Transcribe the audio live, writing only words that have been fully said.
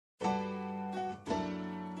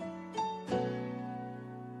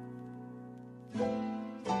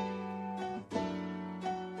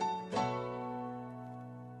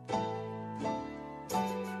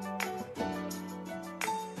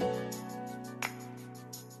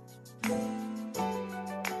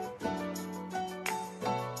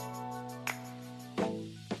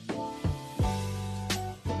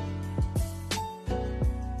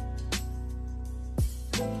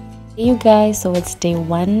You guys, so it's day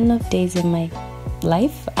 1 of days in my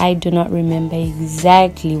life. I do not remember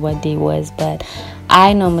exactly what day was, but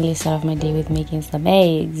I normally start off my day with making some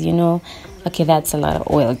eggs, you know. Okay, that's a lot of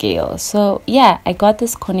oil, Gayle. So yeah, I got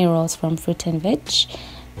this coney rolls from Fruit and Veg.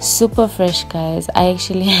 Super fresh, guys. I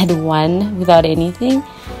actually had one without anything.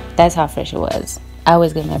 That's how fresh it was. I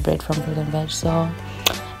always get my bread from Fruit and Veg. So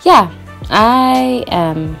yeah, I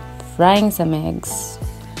am frying some eggs.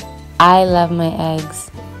 I love my eggs.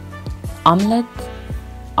 Omelette?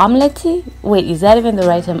 Wait, is that even the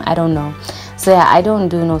right term? I don't know. So yeah, I don't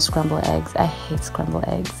do no scrambled eggs. I hate scrambled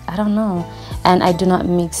eggs. I don't know. And I do not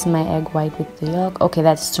mix my egg white with the yolk. Okay,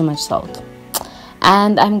 that's too much salt.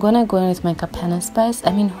 And I'm gonna go in with my kapana spice.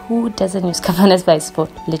 I mean, who doesn't use kapana spice for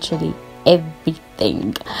literally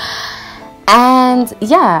everything? And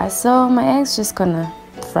yeah, so my eggs just gonna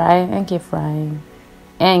fry and keep frying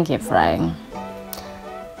and keep frying.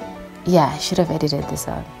 Yeah, I should have edited this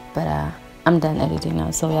out, but I'm done editing now.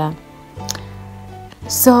 So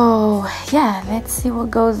yeah, let's see what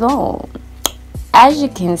goes on. As you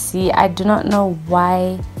can see, I do not know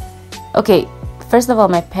why. Okay, first of all,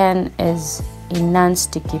 my pan is a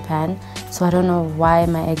non-sticky pan, so I don't know why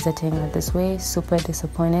my eggs are turning out this way. Super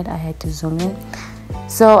disappointed. I had to zoom in.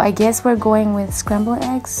 So I guess we're going with scrambled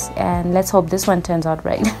eggs, and let's hope this one turns out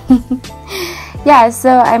right. Yeah,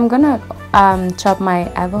 so I'm gonna chop my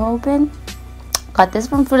avo open. Got this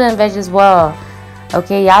from Fruit and Veg as well.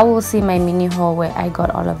 Okay, y'all will see my mini haul where I got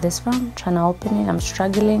all of this from. Trying to open it, I'm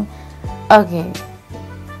struggling. Okay,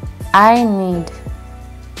 I need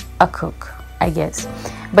a cook, I guess.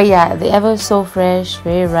 But yeah, the avo is so fresh,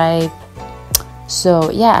 very ripe.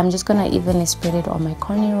 So yeah, I'm just gonna evenly spread it on my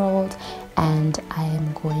coney rolls, and I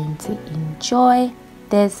am going to enjoy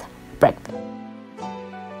this breakfast.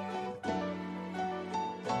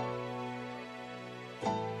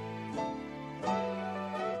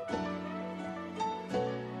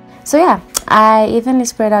 So yeah, I evenly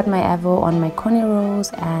spread out my avo on my coney rolls,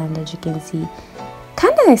 and as you can see,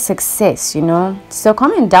 kind of a success, you know. So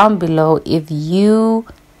comment down below if you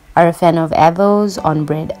are a fan of avos on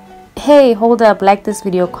bread. Hey, hold up, like this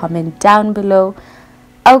video, comment down below.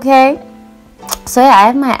 Okay, so yeah, I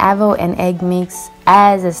have my avo and egg mix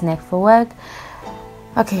as a snack for work.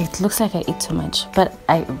 Okay, it looks like I eat too much, but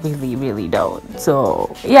I really don't.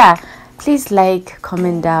 So yeah, please like,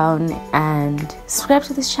 comment down, and subscribe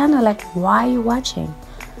to this channel. Like, why are you watching?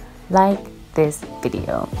 Like this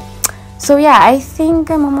video. So yeah, I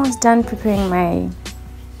think I'm almost done preparing my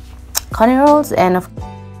coney rolls, and of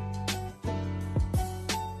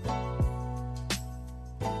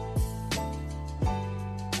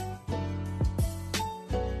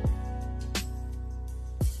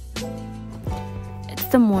it's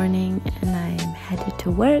the morning and I'm headed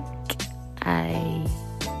to work. I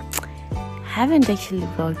haven't actually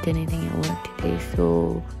vlogged anything at work today,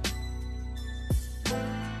 so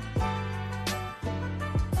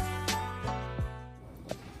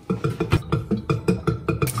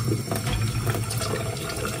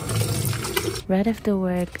right after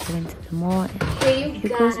work I went to the mall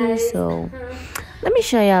and so let me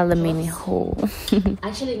show y'all the mini haul. I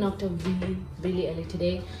actually knocked off really early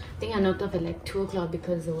today. I think I knocked off at like 2 o'clock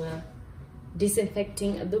because they were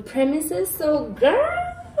disinfecting the premises. So girl,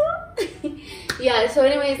 yeah, so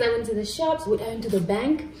anyways, I went to the shops, I went to the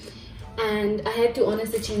bank, and I had to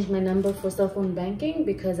honestly change my number for cell phone banking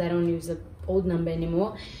because I don't use the old number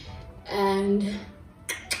anymore, and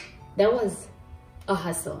that was a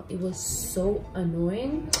hustle. It was so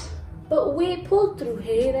annoying, but we pulled through.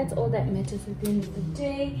 Hey, that's all that matters at the end of the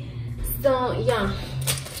day. So yeah,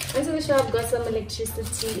 went to the shop, got some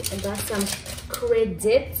electricity, I got some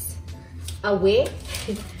credits away.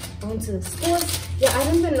 I went to the stores. Yeah, I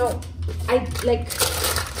don't even know. I don't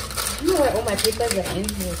know why all my papers are in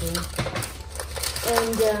here though.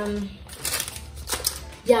 And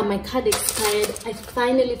yeah, my card expired. I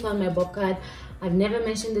finally found my bob card. I've never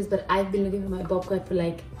mentioned this, but I've been looking for my bob card for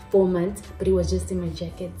like 4 months, but it was just in my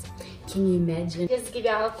jacket. Can you imagine? Just to give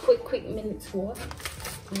you a quick minute tour.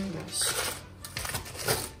 Oh my gosh.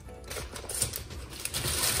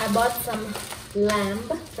 I bought some lamb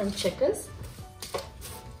from Checkers.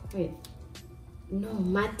 Wait, no,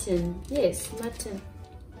 mutton. Yes, mutton.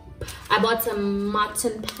 I bought some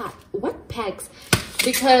mutton packs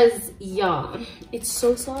because yeah, it's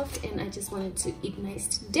so soft and I just wanted to eat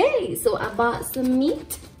nice today. So I bought some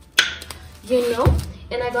meat, you know,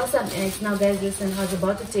 and I got some eggs. Now guys, listen, I was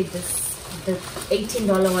about to take the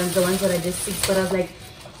 $18 ones, the ones that I just fixed, but I was like,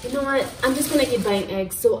 you know what, I'm just gonna keep buying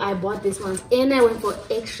eggs. So I bought these ones and I went for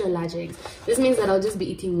extra large eggs. This means that I'll just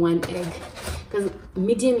be eating 1 egg, because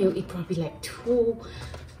medium you'll eat probably like 2.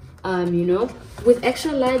 You know, with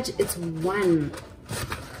extra large it's 1.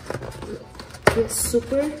 It's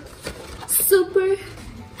super.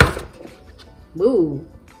 Woo,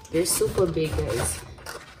 they're super big, guys.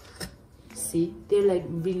 See, they're like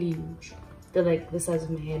really huge. They're like the size of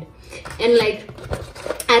my head. And like,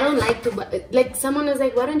 I don't like to buy, like, someone was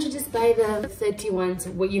like, why don't you just buy the 30 ones?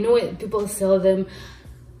 Well, you know what, people sell them.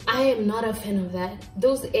 I am not a fan of that.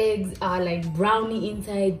 Those eggs are like brownie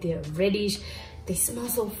inside, they're reddish, they smell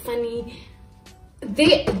so funny.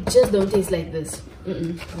 They just don't taste like this.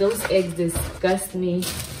 Those eggs disgust me.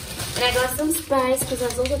 And I got some spice because I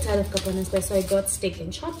was also tired of kapana spice, so I got steak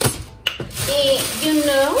and chops. You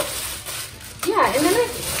know, yeah. And then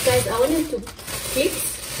guys, I wanted to fix.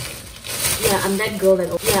 Yeah, I'm that girl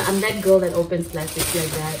that opens plastics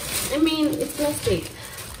like that. I mean, it's plastic.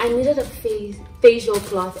 I needed a facial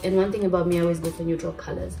cloth, and one thing about me, I always go for neutral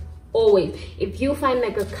colors. Always. If you find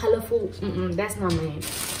like a colorful, that's not mine.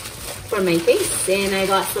 For my face. And I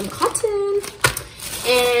got some cotton,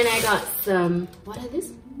 and I got some, what are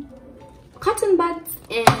these? Cotton buds,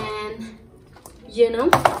 and you know,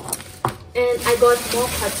 and I got more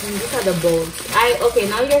cotton. These are the bolts. Okay,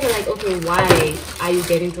 now you guys are like, okay, why are you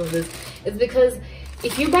getting to this? It's because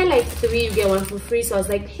if you buy like 3, you get 1 for free. So I was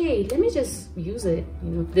like, hey, let me just use it. You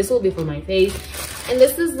know, this will be for my face. And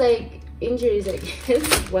this is like injuries, I guess.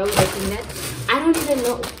 Why would I think that? I don't even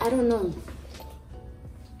know. I don't know.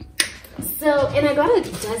 So, and I got a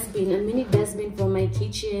dustbin, a mini dustbin for my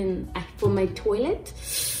kitchen, for my toilet,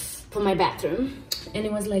 for my bathroom. And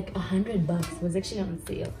it was like $100. It was actually on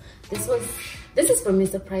sale. This is from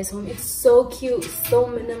Mr. Price Home. It's so cute, so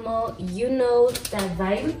minimal. You know that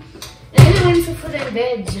vibe. And then I went to fruit and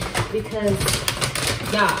veg because,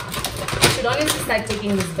 yeah, I should honestly start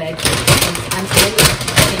taking this bag. I'm really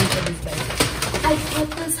for this bag.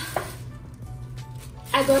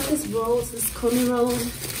 I got this rolls, this coney rolls.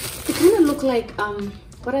 They kind of look like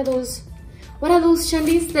what are those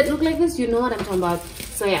shandies that look like this? You know what I'm talking about.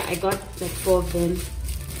 So yeah, I got like 4 of them.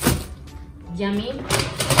 Yummy.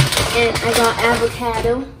 And I got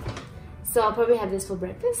avocado, so I'll probably have this for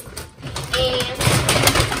breakfast. And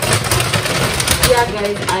yeah,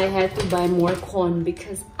 guys, I had to buy more corn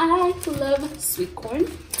because I love sweet corn.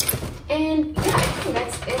 And yeah, I think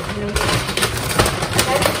that's it.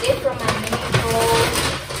 That's it from my mini haul.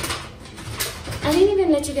 I didn't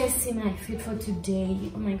even let you guys see my outfit for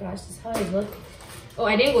today. Oh my gosh, this is how I look. Oh,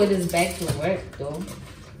 I didn't wear this bag to work though.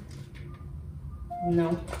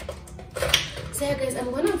 No. So yeah, guys,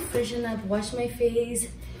 I'm gonna freshen up, wash my face,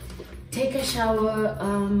 take a shower,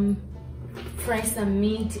 fry some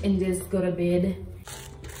meat, and just go to bed.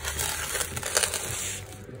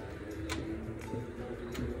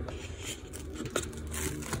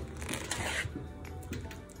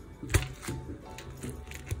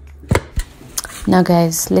 Now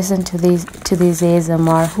guys, listen to these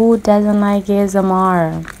ASMR. Who doesn't like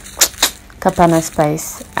ASMR? Kapana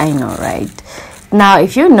spice, I know, right? Now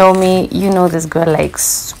if you know me, you know this girl likes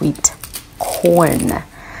sweet corn,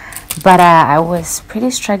 but I was pretty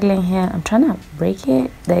struggling here. I'm trying to break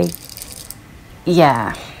it, like,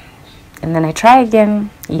 yeah, and then I try again.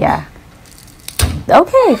 Yeah,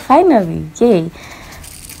 okay, finally, yay.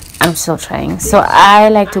 I'm still trying. So I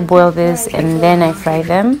like to boil this and then I fry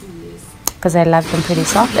them because I love them pretty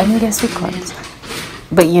soft. I mean, they're sweet corns,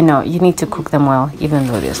 but you know, you need to cook them well even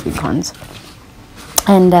though they're sweet corns.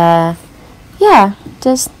 And yeah,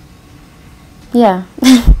 just yeah.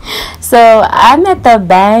 So I'm at the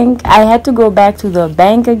bank. I had to go back to the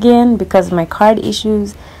bank again because of my card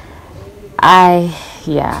issues. I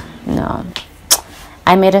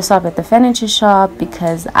made a stop at the furniture shop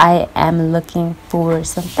because I am looking for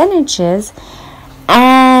some furnitures,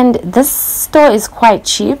 and this store is quite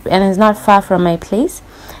cheap and it's not far from my place.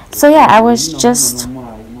 So yeah, I was just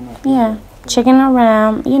checking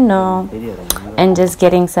around, you know, and just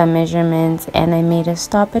getting some measurements, and I made a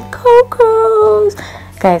stop at Coco's.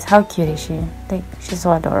 Guys, how cute is she? Like, she's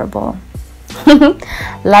so adorable.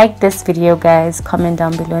 Like this video, guys, comment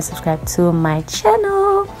down below and subscribe to my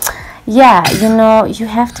channel. Yeah, you know, you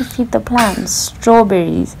have to feed the plants.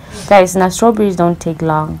 Strawberries, guys. Now strawberries don't take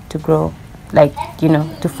long to grow, like, you know,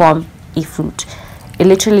 to form a fruit. It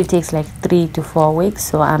literally takes like 3 to 4 weeks.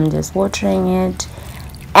 So I'm just watering it,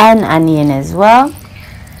 and onion as well.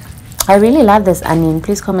 I really love this onion.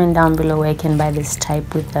 Please comment down below where I can buy this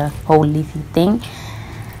type with the whole leafy thing.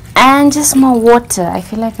 And just more water. I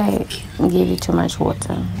feel like I gave you too much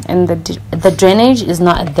water, and the drainage is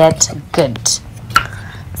not that good.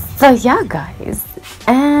 So yeah, guys,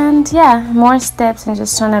 and yeah, more steps and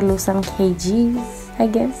just trying to lose some kgs, I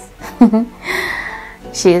guess.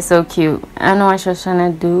 She is so cute. I don't know what she was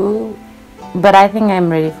trying to do. but I think I'm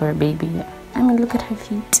ready for a baby. I mean, look at her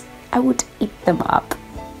feet. I would eat them up.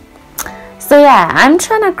 So yeah, I'm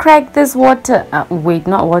trying to crack this not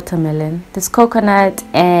watermelon, this coconut,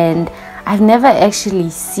 and I've never actually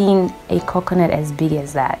seen a coconut as big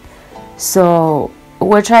as that. So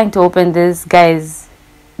we're trying to open this, guys.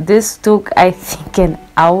 This took, I think, an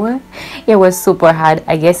hour. It was super hard.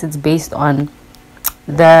 I guess it's based on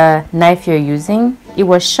the knife you're using. It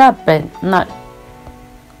was sharp, but not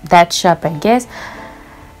that sharp, I guess.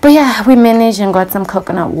 But yeah, we managed and got some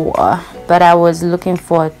coconut water. But I was looking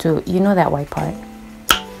forward to, you know, that white part.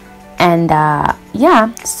 And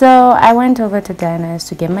yeah, so I went over to Diana's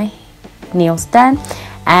to get my nails done,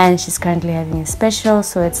 and she's currently having a special,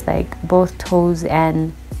 so it's like both toes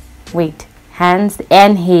and hands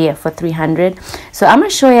and hair for 300. So I'm gonna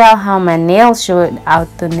show y'all how my nails showed out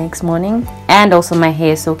the next morning, and also my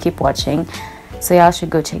hair, so keep watching. So y'all should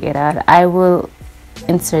go check it out. I will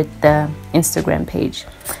insert the Instagram page.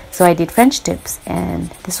 So I did French tips, and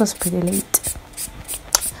this was pretty late,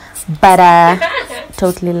 but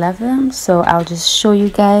totally love them. So I'll just show you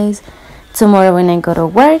guys tomorrow when I go to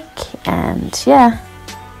work. And yeah,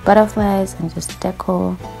 butterflies and just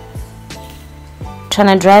decor, trying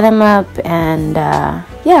to dry them up. And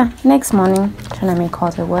yeah, next morning trying to make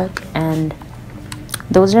calls at work. And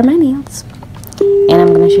those are my nails, and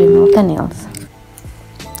I'm gonna show you more of the nails.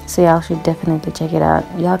 So y'all should definitely check it out.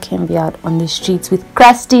 Y'all can be out on the streets with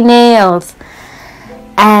crusty nails.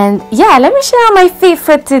 And yeah, let me show you my feet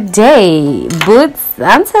for today. Boots,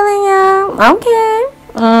 I'm telling y'all. Okay.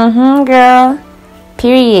 Girl.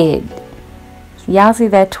 Period. Y'all see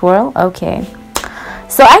that twirl? Okay.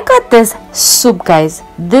 So I got this soup, guys.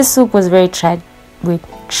 This soup was very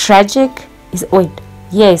tragic.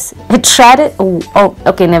 Yes. Oh,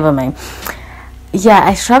 okay, never mind. Yeah,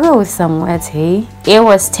 I struggle with some words, hey. It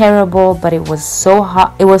was terrible, but it was so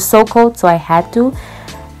hot. It was so cold, so I had to.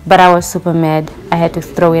 But I was super mad. I had to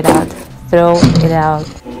throw it out.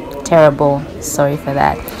 Terrible. Sorry for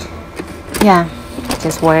that. Yeah,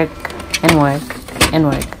 just work and work and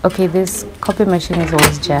work. Okay, this copy machine is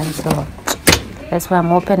always jammed, so that's why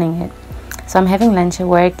I'm opening it. So I'm having lunch at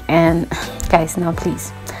work, and guys, now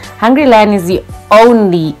please. Hungry Lion is the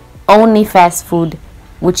only fast food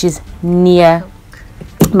which is near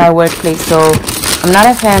my workplace. So I'm not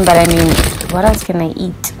a fan, but I mean, what else can I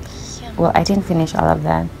eat? Well, I didn't finish all of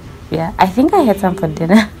that. Yeah, I think I had some for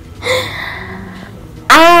dinner.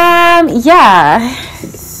 Yeah,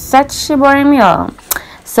 such a boring meal.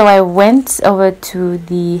 So I went over to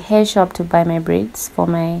the hair shop to buy my braids for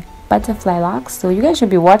my butterfly locks. So you guys should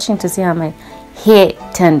be watching to see how my hair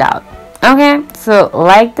turned out. Okay, so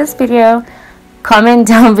like this video, comment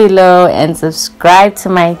down below, and subscribe to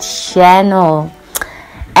my channel.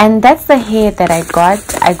 And that's the hair that I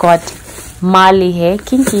got Mali hair,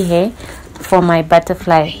 kinky hair, for my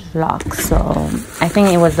butterfly locks. So I think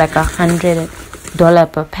it was like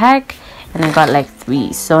 $100 per pack, and I got like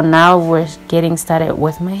 3. So now we're getting started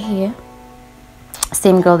with my hair.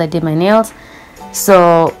 Same girl that did my nails.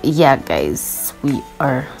 So yeah, guys, we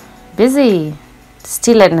are busy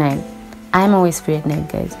still at night. I'm always free at night,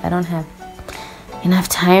 guys. I don't have enough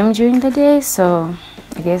time during the day, so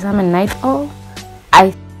I guess I'm a night owl.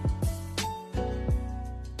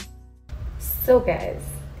 So guys,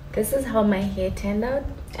 this is how my hair turned out,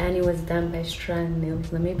 and it was done by Strand Nails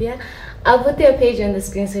Namibia. I'll put their page on the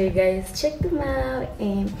screen so you guys check them out.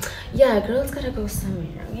 And yeah, girls gotta go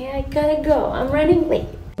somewhere. Yeah, I gotta go. I'm running late.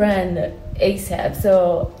 Run ASAP.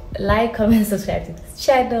 So like, comment, subscribe to this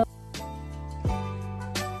channel.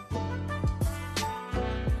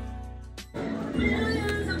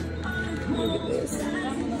 Look at this.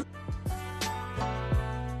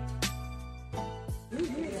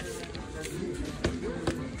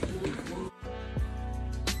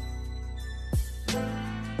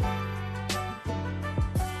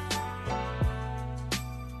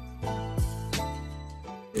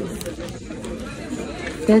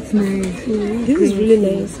 That's nice. This is really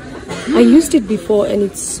nice. I used it before and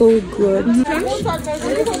it's so good. I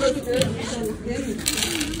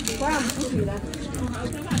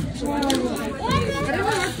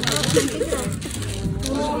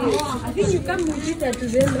think you can move it to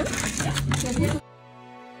them.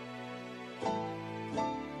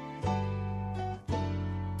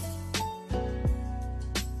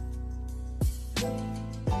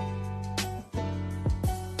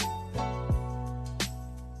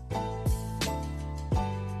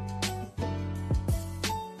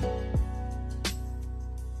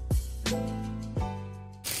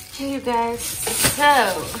 Hey you guys, so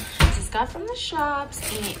I just got from the shops,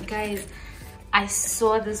 and guys, I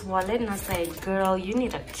saw this wallet and I was like, girl, you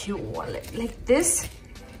need a cute wallet like this.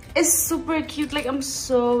 is super cute. Like, I'm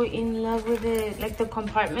so in love with it. Like, the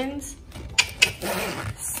compartments,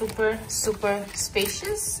 super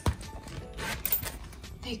spacious.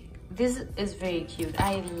 Like, this is very cute.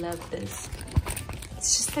 I love this.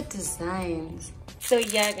 It's just the designs. So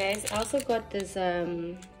yeah, guys, I also got this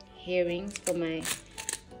earrings for my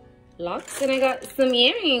locks, and I got some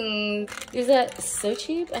earrings. These are so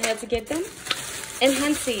cheap. I had to get them. And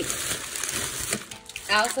Hansi,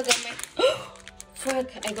 I also got my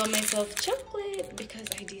fuck, I got myself chocolate because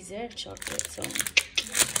I deserve chocolate. So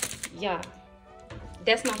yeah,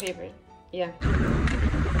 that's my favorite. Yeah.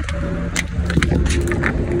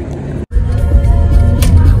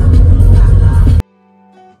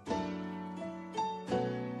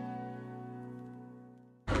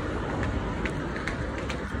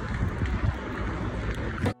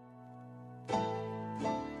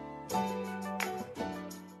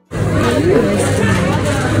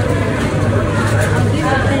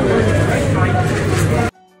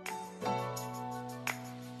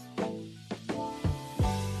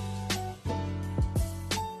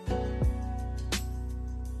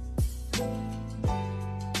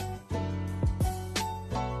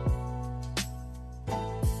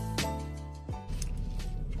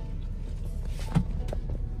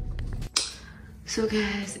 So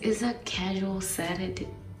guys, it's a casual Saturday.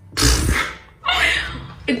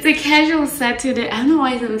 It's a casual Saturday. I don't know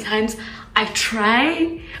why sometimes I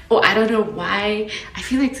try, or I don't know why. I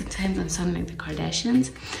feel like sometimes I'm sounding like the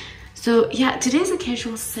Kardashians. So yeah, today's a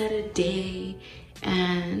casual Saturday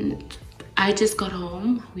and I just got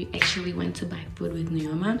home. We actually went to buy food with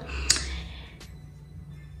Nyoma,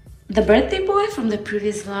 the birthday boy from the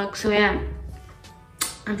previous vlog. So yeah,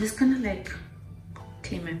 I'm just gonna like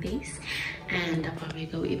clean my face and I'll probably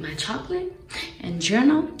go eat my chocolate and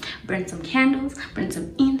journal, burn some candles, burn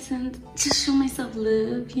some incense, just show myself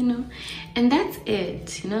love, you know. And that's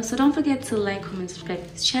it, you know. So don't forget to like, comment, subscribe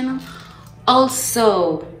to this channel.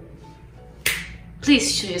 Also,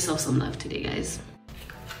 please show yourself some love today, guys.